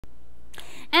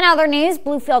In other news,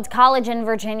 Bluefield College in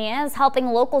Virginia is helping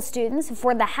local students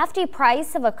afford the hefty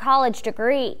price of a college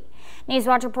degree.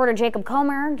 Newswatch reporter Jacob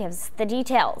Comer gives the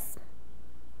details.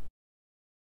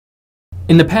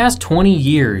 In the past 20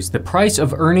 years, the price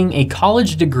of earning a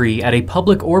college degree at a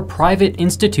public or private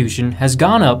institution has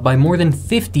gone up by more than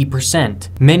 50%.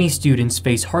 Many students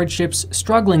face hardships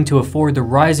struggling to afford the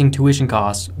rising tuition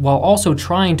costs while also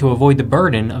trying to avoid the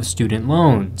burden of student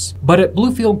loans. But at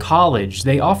Bluefield College,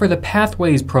 they offer the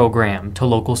Pathways program to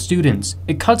local students.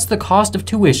 It cuts the cost of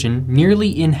tuition nearly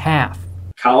in half.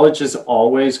 College is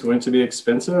always going to be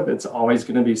expensive. It's always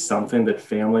going to be something that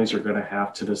families are going to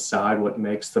have to decide what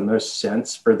makes the most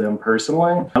sense for them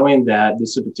personally. Knowing that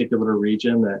this is a particular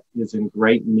region that is in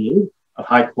great need of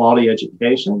high quality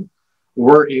education,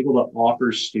 we're able to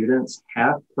offer students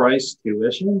half-price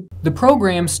tuition. The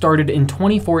program started in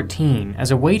 2014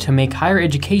 as a way to make higher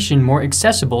education more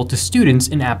accessible to students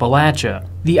in Appalachia.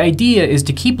 The idea is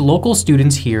to keep local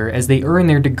students here as they earn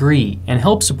their degree and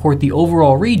help support the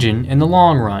overall region in the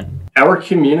long run. Our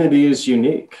community is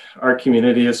unique. Our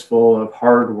community is full of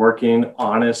hardworking,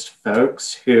 honest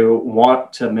folks who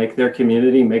want to make their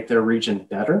community, make their region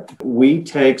better. We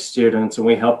take students and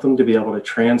we help them to be able to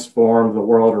transform the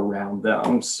world around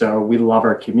them. So we love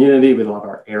our community, we love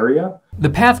our area. The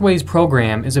Pathways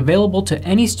program is available to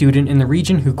any student in the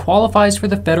region who qualifies for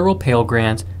the federal Pell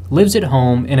Grant, lives at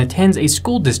home, and attends a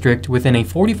school district within a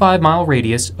 45-mile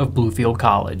radius of Bluefield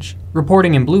College.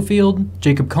 Reporting in Bluefield,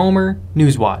 Jacob Comer,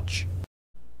 Newswatch.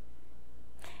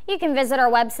 You can visit our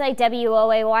website,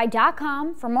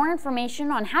 WOAY.com, for more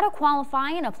information on how to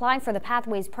qualify and apply for the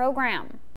Pathways program.